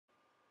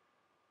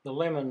The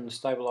Lemon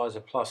Stabilizer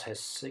Plus has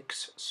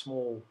 6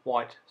 small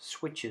white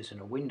switches in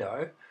a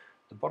window.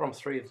 The bottom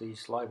 3 of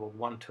these labelled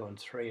 1, 2 and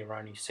 3 are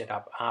only set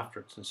up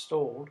after it's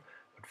installed,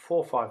 but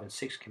 4, 5 and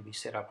 6 can be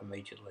set up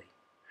immediately.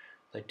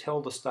 They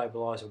tell the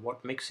stabilizer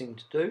what mixing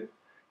to do.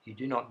 You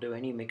do not do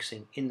any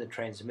mixing in the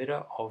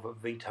transmitter of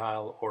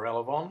V-tail or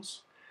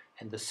elevons,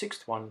 and the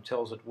 6th one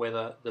tells it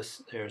whether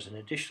there is an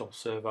additional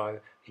servo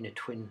in a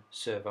twin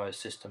servo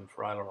system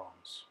for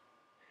ailerons.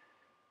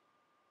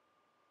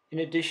 In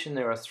addition,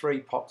 there are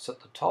 3 pots at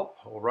the top,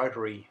 or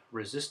rotary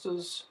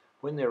resistors.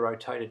 When they're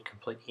rotated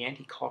completely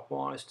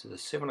anti-clockwise to the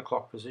 7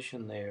 o'clock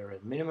position, they're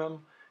at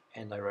minimum,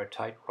 and they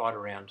rotate right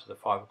around to the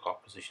 5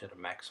 o'clock position at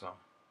a maximum.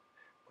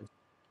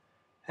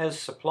 As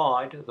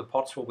supplied, the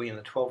pots will be in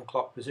the 12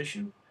 o'clock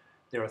position.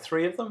 There are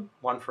 3 of them,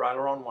 one for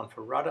aileron, one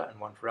for rudder and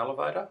one for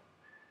elevator.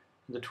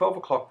 The 12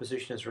 o'clock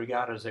position is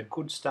regarded as a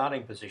good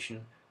starting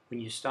position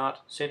when you start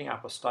setting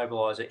up a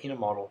stabilizer in a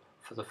model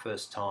for the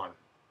first time.